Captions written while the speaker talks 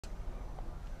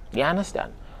You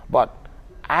understand? But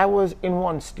I was in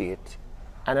one state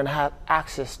and then had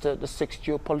access to the 6th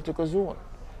geopolitical zone.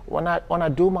 When I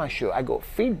do my show, I got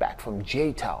feedback from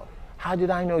J-Town. How did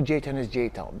I know J-Town is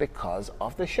J-Town? Because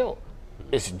of the show.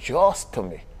 It's just to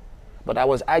me. But I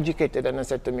was educated and they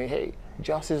said to me, hey,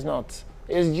 just is not,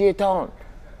 it's J-Town.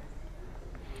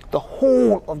 The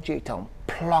whole of J-Town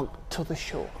plugged to the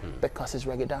show because it's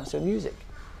reggae dancehall music.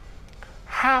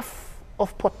 Half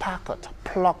of Port Harcourt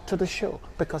plugged to the show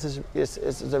because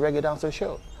it's a reggae dancehall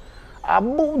show.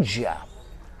 Abuja,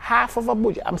 half of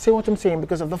Abuja. I'm saying what I'm saying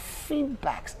because of the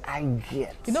feedbacks I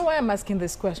get. You know why I'm asking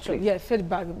this question? Please. Yeah,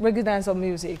 feedback, reggae dancehall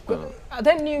music. Are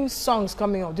there new songs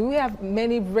coming up? Do we have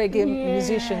many reggae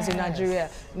musicians in Nigeria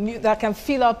that can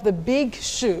fill up the big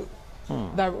shoe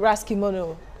that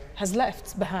Raskimono has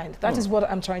left behind? That is what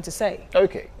I'm trying to say.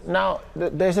 Okay, now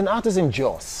there's an artist in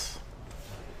Jos.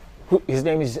 His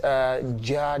name is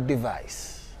Jah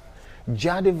Device.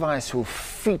 Jah Device who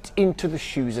fit into the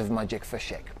shoes of Majek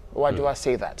Fashek. Why do I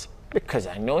say that? Because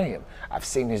I know him. I've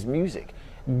seen his music.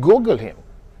 Google him.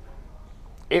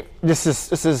 This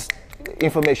is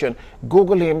information.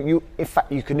 Google him. In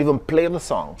fact, you can even play the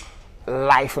song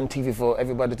live on TV for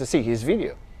everybody to see his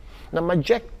video. Now,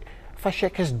 Majek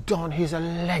Fashek has done. He's a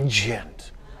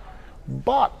legend.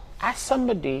 But as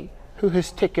somebody who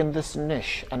has taken this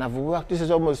niche, and I've worked, this is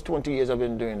almost 20 years I've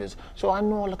been doing this, so I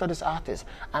know a lot of these artists,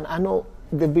 and I know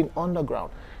they've been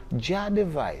underground. Jah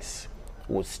Device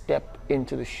will step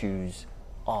into the shoes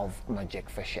of Majek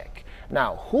Fashek.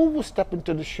 Now, who will step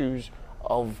into the shoes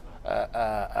of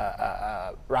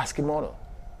Raskimono?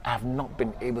 I have not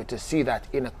been able to see that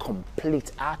in a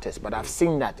complete artist, but I've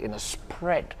seen that in a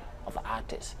spread of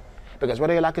artists. Because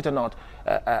whether you like it or not,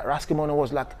 Raskimono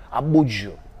was like a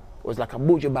buju. It was like a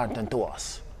buju bantan to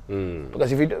us.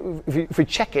 Because if you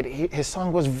check it, his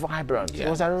song was vibrant. Yeah. It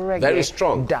was a reggae Very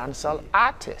strong dancehall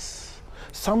artist.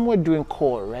 Some were doing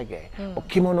core reggae, but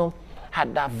Kimono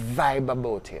had that vibe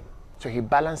about him. So he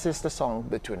balances the song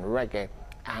between reggae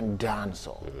and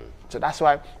dancehall. So that's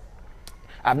why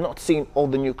I've not seen all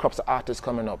the new crops of artists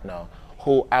coming up now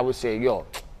who I would say, yo,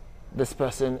 this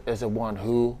person is the one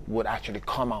who would actually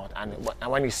come out and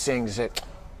when he sings it,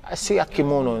 I see a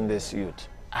kimono in this youth.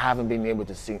 I haven't been able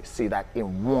to see that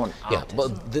in one artist. Yeah,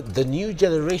 but the new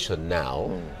generation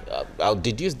now, I'll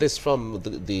deduce this from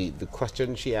the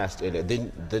question she asked earlier,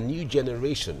 the new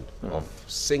generation of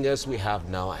singers we have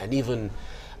now, and even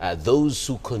those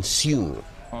who consume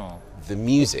the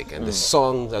music and the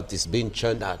song that is being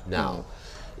churned out now,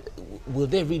 will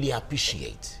they really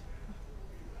appreciate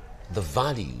the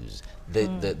values,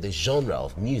 the genre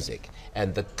of music,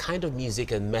 and the kind of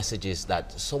music and messages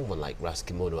that someone like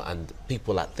Raskimono and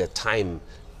people at their time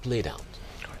played out?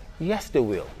 Yes, they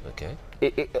will. Okay.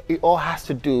 It all has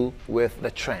to do with the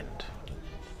trend.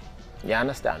 You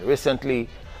understand? Recently,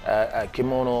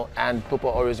 Kimono and Papa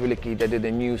Oris Wiliki, they did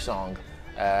a new song,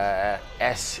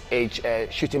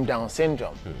 Shoot Him Down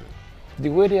Syndrome. The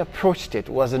way they approached it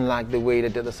wasn't like the way they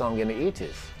did the song in the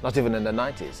 80s, not even in the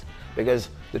 90s. Because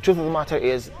the truth of the matter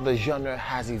is the genre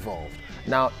has evolved.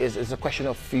 Now it's a question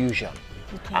of fusion.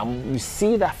 Okay. And we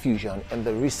see that fusion in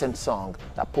the recent song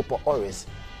that Papa Oris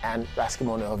and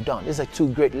Raskimono have done. These are two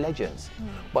great legends.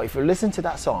 But if you listen to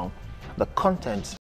that song, the content